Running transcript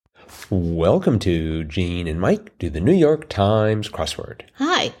Welcome to Gene and Mike do the New York Times crossword.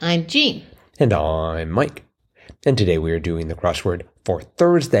 Hi, I'm Jean. And I'm Mike. And today we are doing the crossword for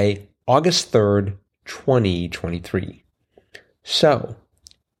Thursday, August 3rd, 2023. So,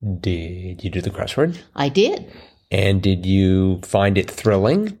 did you do the crossword? I did. And did you find it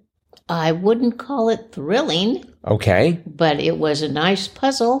thrilling? I wouldn't call it thrilling. Okay. But it was a nice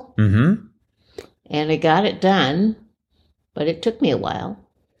puzzle. Mm-hmm. And I got it done. But it took me a while.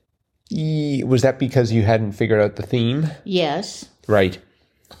 Was that because you hadn't figured out the theme? Yes. Right.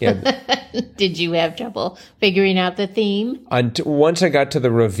 Yeah. Did you have trouble figuring out the theme? Once I got to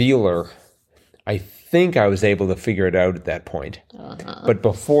the revealer, I think I was able to figure it out at that point. Uh-huh. But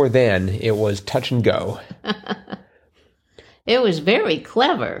before then, it was touch and go. It was very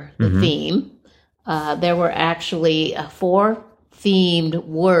clever, the theme. There were actually 4 themed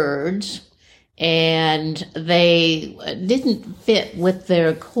words, and they didn't fit with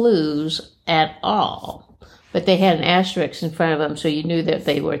their clues at all. But they had an asterisk in front of them, so you knew that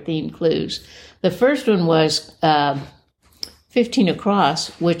they were themed clues. The first one was 15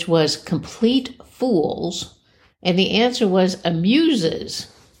 across, which was complete fools, and the answer was amuses.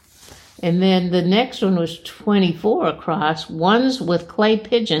 And then the next one was 24 across, ones with clay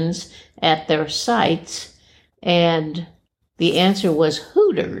pigeons at their sites, and the answer was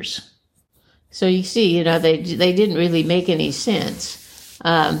hooters. So you see, they didn't really make any sense.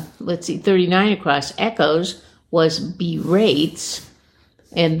 Let's see, 39 across, echoes, was berates.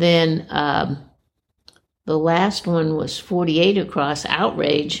 And then the last one was 48 across,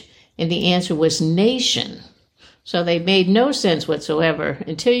 outrage, and the answer was nation. So they made no sense whatsoever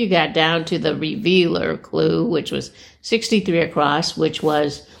until you got down to the revealer clue, which was 63 across, which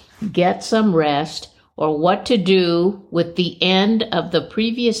was get some rest, or what to do with the end of the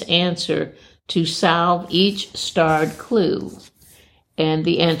previous answer to solve each starred clue. And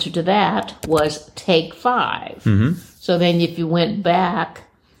the answer to that was take 5. Mm-hmm. So then if you went back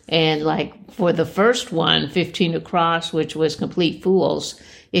and like for the first one, 15 across, which was complete fools,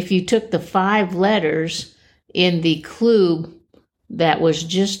 if you took the 5 letters in the clue that was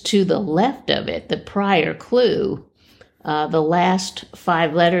just to the left of it, the prior clue, the last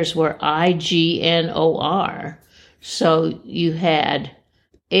 5 letters were IGNOR. So you had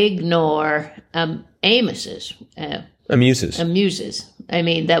ignore amuses. Amuses. I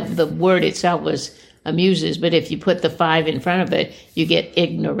mean, that the word itself was amuses, but if you put the 5 in front of it, you get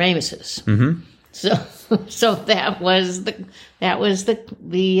ignoramuses. Mm-hmm. So that was the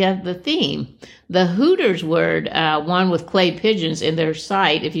theme. The Hooters word, one with clay pigeons in their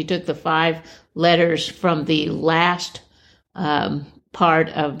sight. If you took the 5 letters from the last part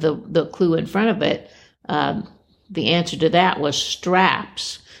of the clue in front of it, the answer to that was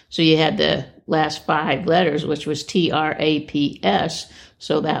straps. So you had the last 5 letters, which was TRAPS.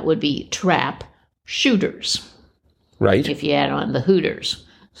 So that would be trap shooters. Right. If you add on the Hooters.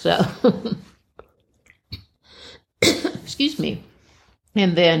 So, excuse me.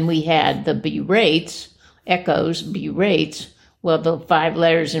 And then we had the berates, echoes, berates. Well, the 5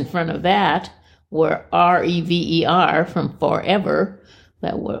 letters in front of that were REVER from forever.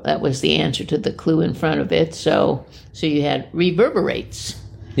 That was the answer to the clue in front of it. So you had reverberates.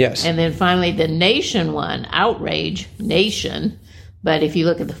 Yes. And then finally the nation one, outrage, nation. But if you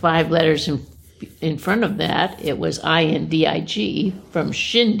look at the 5 letters in front of that, it was INDIG from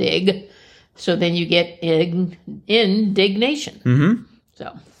shindig. So then you get indignation. Mm-hmm.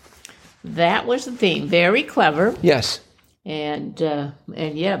 So that was the theme. Very clever. Yes. And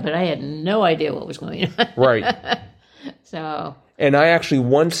yeah, but I had no idea what was going on. Right. So. And I actually,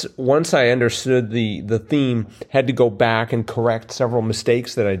 once I understood the theme, had to go back and correct several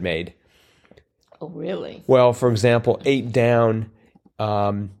mistakes that I'd made. Oh, really? Well, for example, 8 down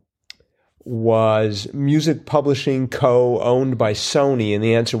was Music Publishing Co. owned by Sony, and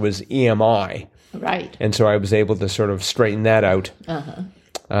the answer was EMI. Right. And so I was able to sort of straighten that out. Uh-huh.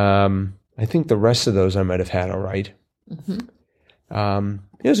 I think the rest of those I might have had all right. Mm-hmm.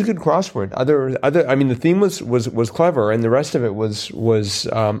 It was a good crossword. I mean, the theme was clever, and the rest of it was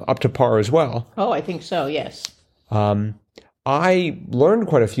up to par as well. Oh, I think so. Yes. I learned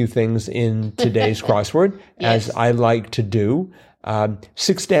quite a few things in today's crossword, yes. as I like to do.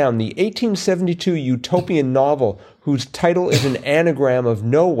 6 down, the 1872 utopian novel whose title is an anagram of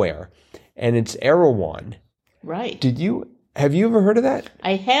nowhere, and it's EREWHON. Right. Have you ever heard of that?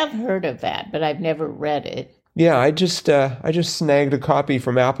 I have heard of that, but I've never read it. Yeah, I just snagged a copy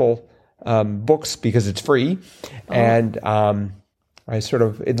from Apple Books because it's free, and it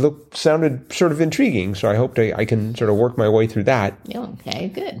sounded sort of intriguing, so I hoped I can sort of work my way through that. Okay,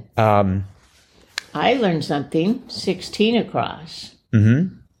 good. I learned something. 16 across.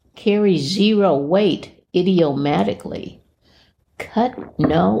 carry zero weight idiomatically. Cut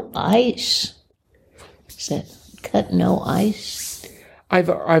no ice. Is that cut no ice?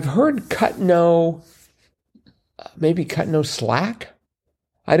 I've heard cut no, maybe cut no slack.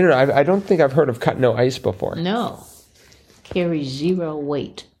 I don't know. I don't think I've heard of cut no ice before. No. Carry zero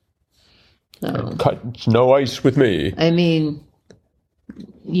weight. So, cut no ice with me. I mean,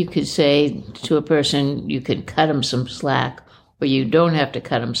 you could say to a person, you could cut them some slack, or you don't have to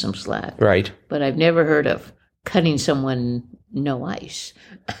cut them some slack. Right. But I've never heard of cutting someone no ice.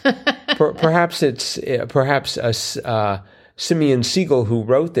 Perhaps Simeon Siegel, who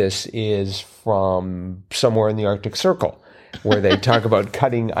wrote this, is from somewhere in the Arctic Circle, where they talk about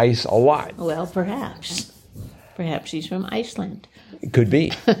cutting ice a lot. Well, perhaps. Perhaps he's from Iceland. It could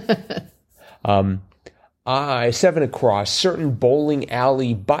be. 7 across, certain bowling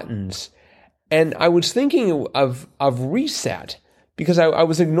alley buttons. And I was thinking of reset, because I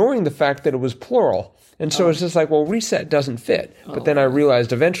was ignoring the fact that it was plural. And so it's just like, well, reset doesn't fit. But then I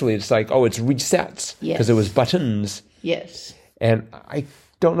realized eventually it's like, it's resets, because it was buttons. Yes. And I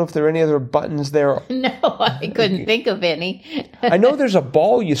don't know if there are any other buttons there. No, I couldn't think of any. I know there's a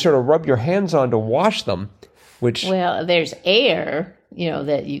ball you sort of rub your hands on to wash them, which... Well, there's air,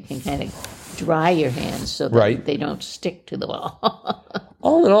 that you can kind of dry your hands so that they don't stick to the wall.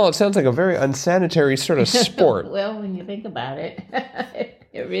 All in all, it sounds like a very unsanitary sort of sport. Well, when you think about it,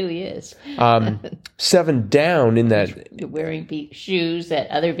 it really is. 7 down in that... You're wearing shoes that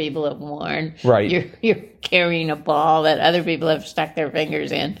other people have worn. Right. You're carrying a ball that other people have stuck their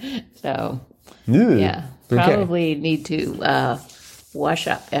fingers in. So, yeah, probably need to wash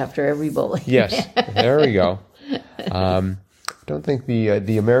up after every bowling. Yes, there we go. Don't think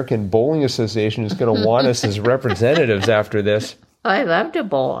the American Bowling Association is going to want us as representatives after this. I love to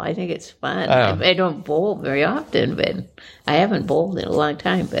bowl. I think it's fun. I don't bowl very often, but I haven't bowled in a long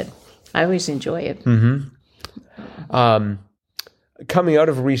time, but I always enjoy it. Mm-hmm. Coming out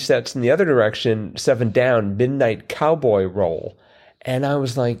of resets in the other direction, 7 down, midnight cowboy roll. And I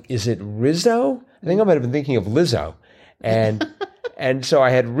was like, is it Rizzo? I think I might have been thinking of Lizzo. And and so I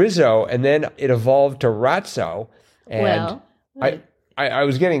had Rizzo, and then it evolved to Ratzo. And I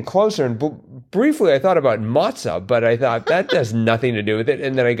was getting closer, and briefly I thought about matzah, but I thought that has nothing to do with it.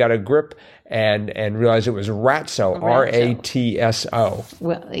 And then I got a grip and realized it was Ratso, R-A-T-S-O.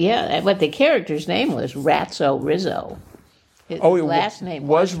 Well, yeah, but the character's name was Ratso Rizzo. His last name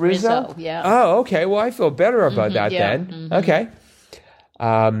was Rizzo? Yeah. Oh, okay. Well, I feel better about that then. Mm-hmm. Okay.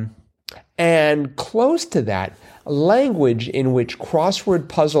 And close to that, language in which crossword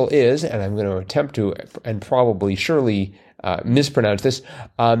puzzle is, and I'm going to attempt to, and probably surely mispronounce this,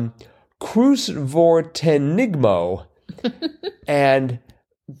 Krusvortenigmo. And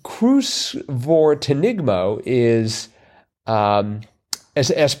Krusvortenigmo is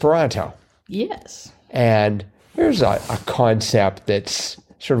Esperanto. Yes. And here's a concept that's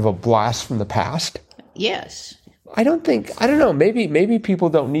sort of a blast from the past. Yes. I don't know, maybe people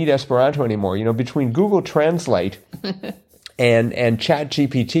don't need Esperanto anymore. Between Google Translate and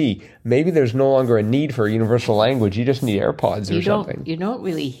ChatGPT, maybe there's no longer a need for a universal language. You just need AirPods or something. You don't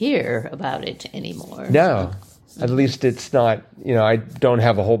really hear about it anymore. No. At least it's not, I don't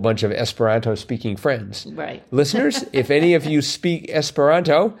have a whole bunch of Esperanto-speaking friends. Right. Listeners, if any of you speak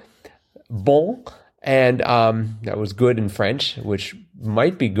Esperanto, bon, and that was good in French, which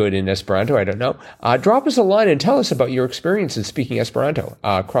might be good in Esperanto, I don't know. Drop us a line and tell us about your experiences speaking Esperanto.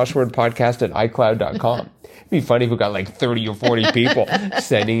 Crosswordpodcast@icloud.com. It'd be funny if we got like 30 or 40 people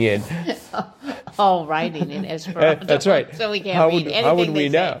sending in. All writing in Esperanto. That's right. So we can't read anything. How would we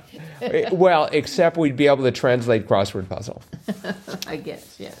know? Well, except we'd be able to translate crossword puzzle. I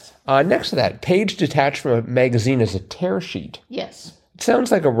guess, yes. Next to that, page detached from a magazine as a tear sheet. Yes. It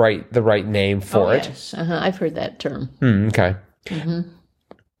sounds like the right name for it. Yes. I've heard that term. Okay.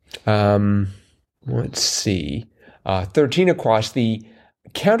 Mm-hmm. Let's see. 13 across, the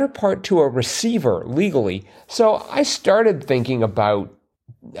counterpart to a receiver legally. So I started thinking about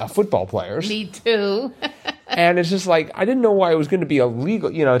football players. Me too. And it's just like, I didn't know why it was going to be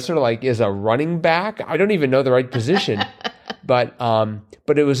illegal. It's sort of like, is a running back? I don't even know the right position. But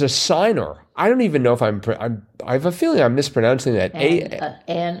it was a signer. I don't even know if I have a feeling I'm mispronouncing that.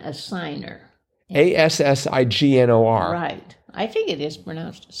 A signer. A-S-S-I-G-N-O-R. Right. I think it is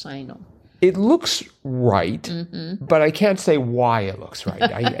pronounced a signer. It looks right, but I can't say why it looks right.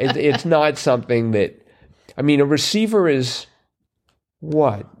 It's not something that, a receiver is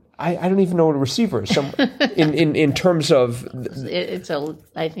what? I don't even know what a receiver is. In terms of,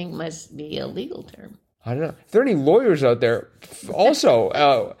 I think must be a legal term. I don't know. If there are any lawyers out there,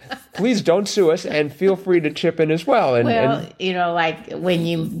 also, please don't sue us and feel free to chip in as well. And, like when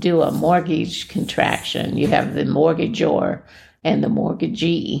you do a mortgage contraction, you have the mortgagor and the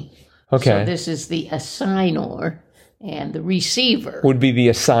mortgagee. Okay. So this is the assignor and the receiver. Would be the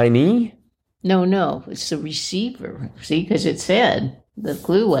assignee? No, it's the receiver. See, because it said, the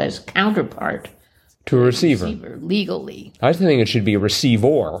clue was counterpart. To a receiver. Legally. I think it should be a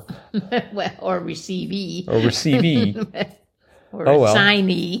receiver. Well, or receivee. Or receivee. Or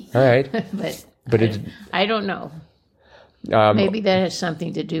assignee. All right. but I don't know. Maybe that has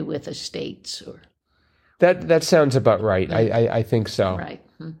something to do with estates. Or That sounds about right. I think so.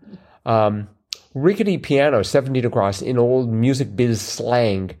 Right. Rickety piano, 17 across, in old music biz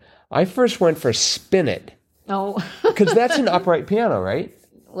slang. I first went for spin it. Oh. Because that's an upright piano, right?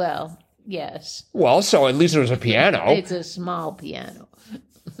 Well, yes. Well, so at least it was a piano. It's a small piano.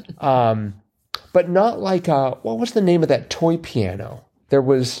 But not like, what was the name of that toy piano? There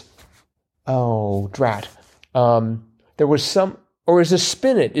was, drat. There was some, or is a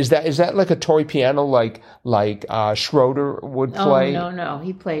spin it? Is that like a toy piano like Schroeder would play? Oh, no.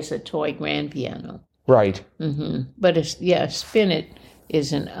 He plays a toy grand piano. Right. Mm-hmm. But spin it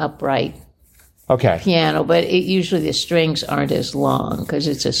is an upright piano, but usually the strings aren't as long because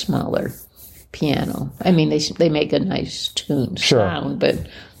it's a smaller piano. I mean, they make a nice tune sound,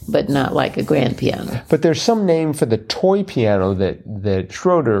 but not like a grand piano. But there's some name for the toy piano that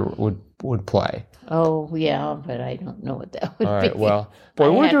Schroeder would play. Oh, yeah, but I don't know what that would be. All right, well,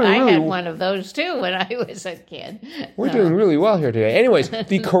 boy, I had one of those, too, when I was a kid. We're doing really well here today. Anyways,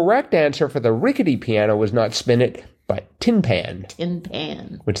 the correct answer for the rickety piano was not spin it, but tin pan. Tin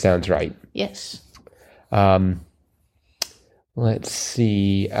pan. Which sounds right. Yes. Let's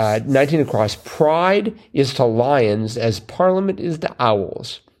see. 19 across. Pride is to lions as Parliament is to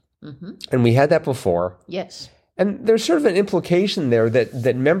owls. Mm-hmm. And we had that before. Yes. And there's sort of an implication there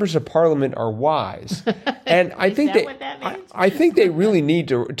that members of Parliament are wise, and I think I think they really need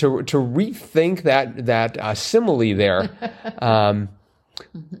to rethink that simile there.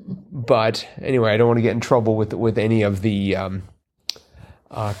 But anyway, I don't want to get in trouble with any of the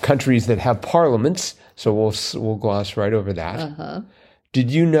countries that have parliaments, so we'll gloss right over that. Uh-huh. Did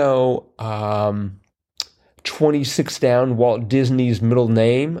you know 26 down, Walt Disney's middle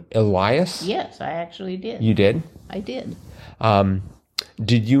name, Elias? Yes, I actually did. You did? I did.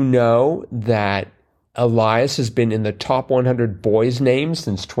 Did you know that Elias has been in the top 100 boys' names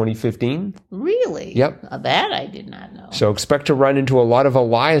since 2015? Really? Yep. That I did not know. So expect to run into a lot of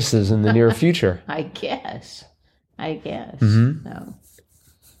Eliases in the near future. I guess. Mm-hmm. No.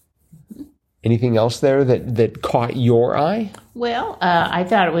 Anything else there that caught your eye? Well, I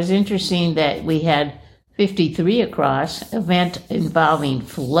thought it was interesting that we had 53 across, event involving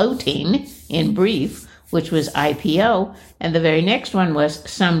floating in brief, which was IPO, and the very next one was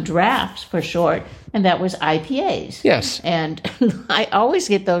some drafts for short, and that was IPAs. Yes. And I always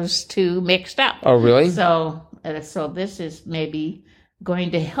get those two mixed up. Oh, really? So this is maybe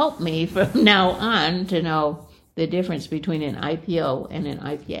going to help me from now on to know the difference between an IPO and an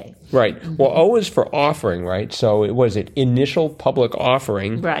IPA. Right. Mm-hmm. Well, O is for offering, right? So initial public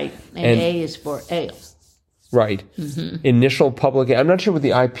offering. Right. And A is for ale. Right. Mm-hmm. Initial public. I'm not sure what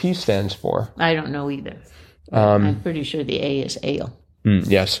the IP stands for. I don't know either. I'm pretty sure the A is ale.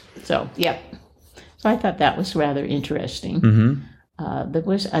 Yes. So, yep. So I thought that was rather interesting. Mm-hmm. There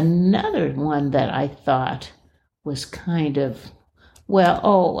was another one that I thought was kind of,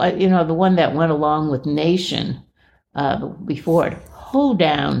 the one that went along with nation before it.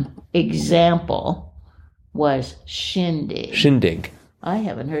 Hoedown example was shindig. Shindig. I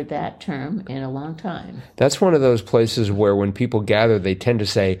haven't heard that term in a long time. That's one of those places where when people gather, they tend to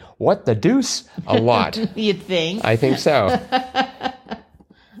say, "What the deuce?" a lot. You'd think. I think so.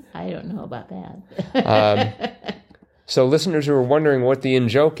 I don't know about that. So listeners who are wondering what the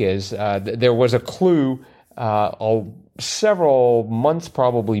in-joke is, there was a clue several months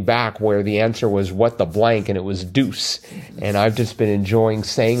probably back where the answer was "what the blank," and it was deuce. And I've just been enjoying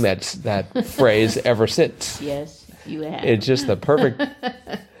saying that phrase ever since. Yes. You have. It's just the perfect,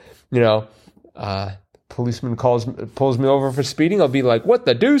 policeman pulls me over for speeding. I'll be like, "What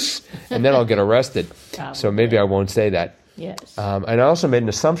the deuce?" And then I'll get arrested. So maybe I won't say that. Yes. And I also made an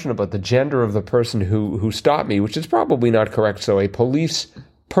assumption about the gender of the person who stopped me, which is probably not correct. So a police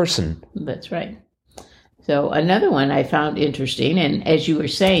person. That's right. So another one I found interesting, and as you were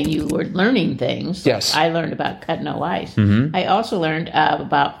saying, you were learning things. Yes. I learned about cut no ice. Mm-hmm. I also learned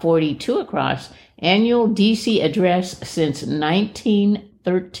about 42 across, annual DC address since 19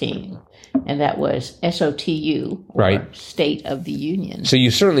 1913, and that was SOTU, or Right. State of the Union. So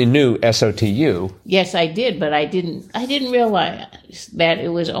you certainly knew SOTU. Yes, I did, but I didn't realize that it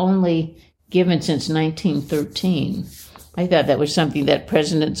was only given since 1913. I thought that was something that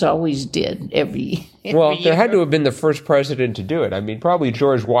presidents always did every Well, year. there had to have been the first president to do it. I mean, probably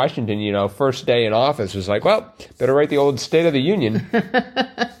George Washington, first day in office was like, well, better write the old State of the Union.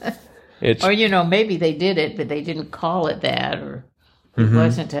 Or, maybe they did it, but they didn't call it that, or it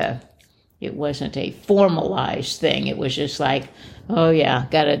wasn't a formalized thing. It was just like, oh yeah,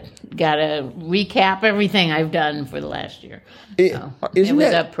 gotta recap everything I've done for the last year. It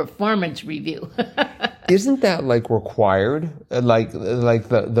was a performance review. Isn't that required? Like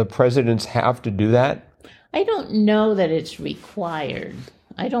the presidents have to do that? I don't know that it's required.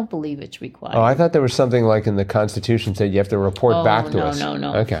 I don't believe it's required. Oh, I thought there was something like in the Constitution said you have to report back to us.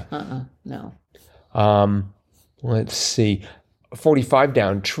 No. Okay. No. Let's see. 45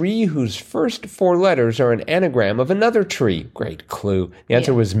 down. Tree whose first four letters are an anagram of another tree. Great clue. The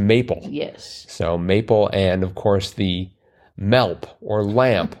answer was maple. Yes. So maple and, of course, the melp or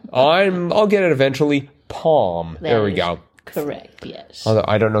lamp. I'll get it eventually. Palm. There we go. Correct, yes. Although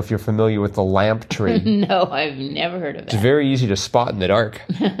I don't know if you're familiar with the lamp tree. No, I've never heard of it. It's very easy to spot in the dark.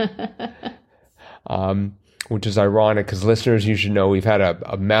 Which is ironic because listeners, you should know we've had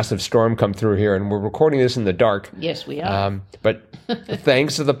a massive storm come through here and we're recording this in the dark. Yes, we are. But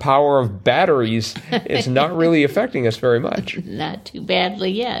thanks to the power of batteries, it's not really affecting us very much. Not too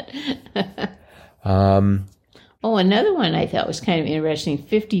badly yet. Another one I thought was kind of interesting,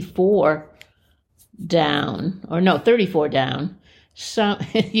 34 down, 34 down.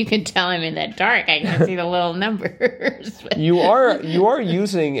 You can tell I'm in that dark. I can see the little numbers. You are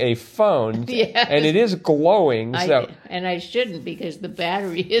using a phone, yes. And it is glowing. And I shouldn't because the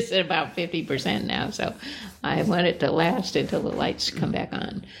battery is at about 50% now. So I want it to last until the lights come back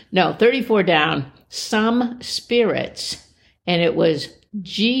on. No, 34 down. Some spirits, and it was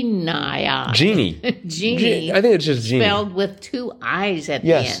Genie. Genie. I think it's just Genie. Spelled with two I's at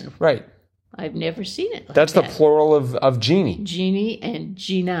the end. Yes, right. I've never seen it like That's that. the plural of genie. Genie and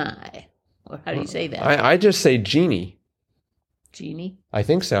genii. Or how do you say that? I just say genie. Genie? I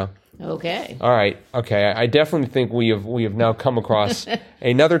think so. Okay. All right. Okay. I definitely think we have now come across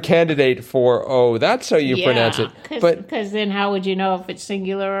another candidate for, that's how you pronounce it. Because then how would you know if it's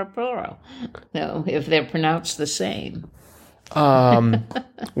singular or plural? No, if they're pronounced the same.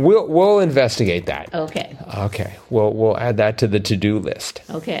 We'll investigate that. Okay. Okay. We'll add that to the to-do list.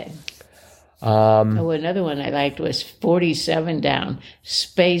 Okay. Another one I liked was 47 down,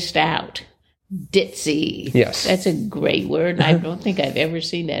 spaced out, ditzy. Yes. That's a great word. I don't think I've ever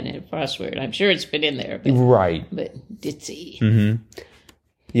seen that in a crossword. I'm sure it's been in there. Right. But ditzy. Mm-hmm.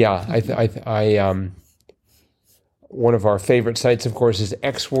 Yeah. I one of our favorite sites, of course, is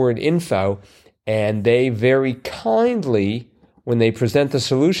Xword Info, and they very kindly, when they present the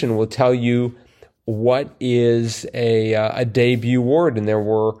solution, will tell you what is a debut word, and there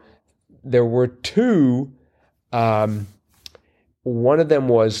were two. One of them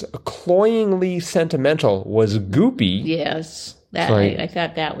was cloyingly sentimental, was goopy. Yes. Right. I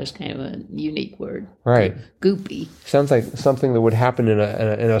thought that was kind of a unique word. Right. Goopy. Sounds like something that would happen in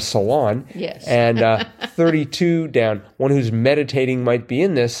a salon. Yes. And 32 down, one who's meditating might be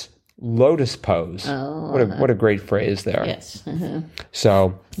in this lotus pose. Oh. What a great phrase there. Yes. Uh-huh.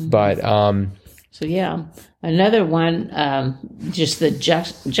 So, but... So, yeah. Another one, just the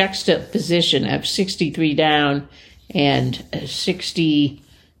juxtaposition of 63 down and 60,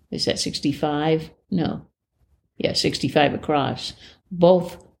 is that 65? No. Yeah, 65 across.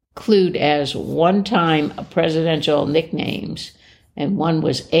 Both clued as one-time presidential nicknames. And one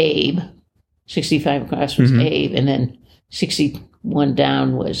was Abe. 65 across was Abe. And then 61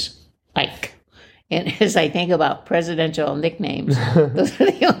 down was Ike. And as I think about presidential nicknames, those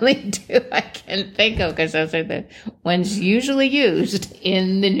are the only two I can think of because those are the ones usually used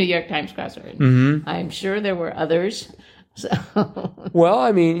in the New York Times crossword. Mm-hmm. I'm sure there were others. So. Well,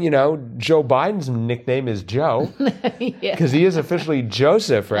 I mean, Joe Biden's nickname is Joe because he is officially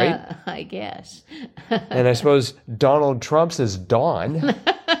Joseph, right? I guess. And I suppose Donald Trump's is Don.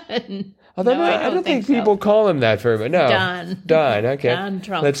 Although I don't think people call him that very much. No, Don. Okay, Don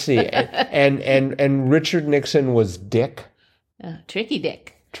Trump. Let's see. And Richard Nixon was Dick. Tricky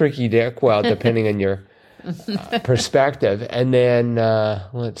Dick. Tricky Dick. Well, depending on your perspective. And then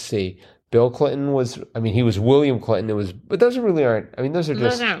let's see. Bill Clinton was. I mean, he was William Clinton. But those really aren't. I mean, those are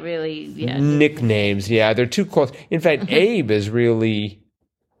just. Those aren't really. Yeah. Nicknames. Yeah, they're too close. In fact, Abe is really.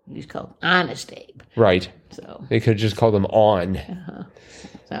 He's called Honest Abe. Right. So They could just call them On.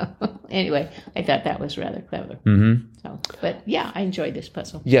 So anyway, I thought that was rather clever. Mm-hmm. So, but yeah, I enjoyed this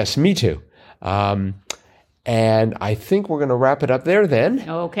puzzle. Yes, me too. And I think we're going to wrap it up there then.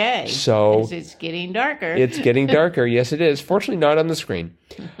 Okay. So 'cause it's getting darker. It's getting darker. Yes, it is. Fortunately, not on the screen.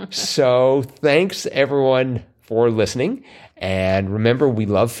 So thanks, everyone, for listening. And remember, we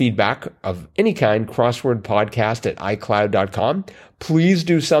love feedback of any kind, crosswordpodcast@icloud.com. Please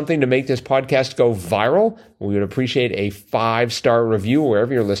do something to make this podcast go viral. We would appreciate a 5-star review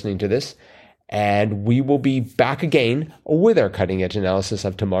wherever you're listening to this. And we will be back again with our cutting edge analysis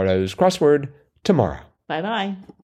of tomorrow's crossword tomorrow. Bye-bye.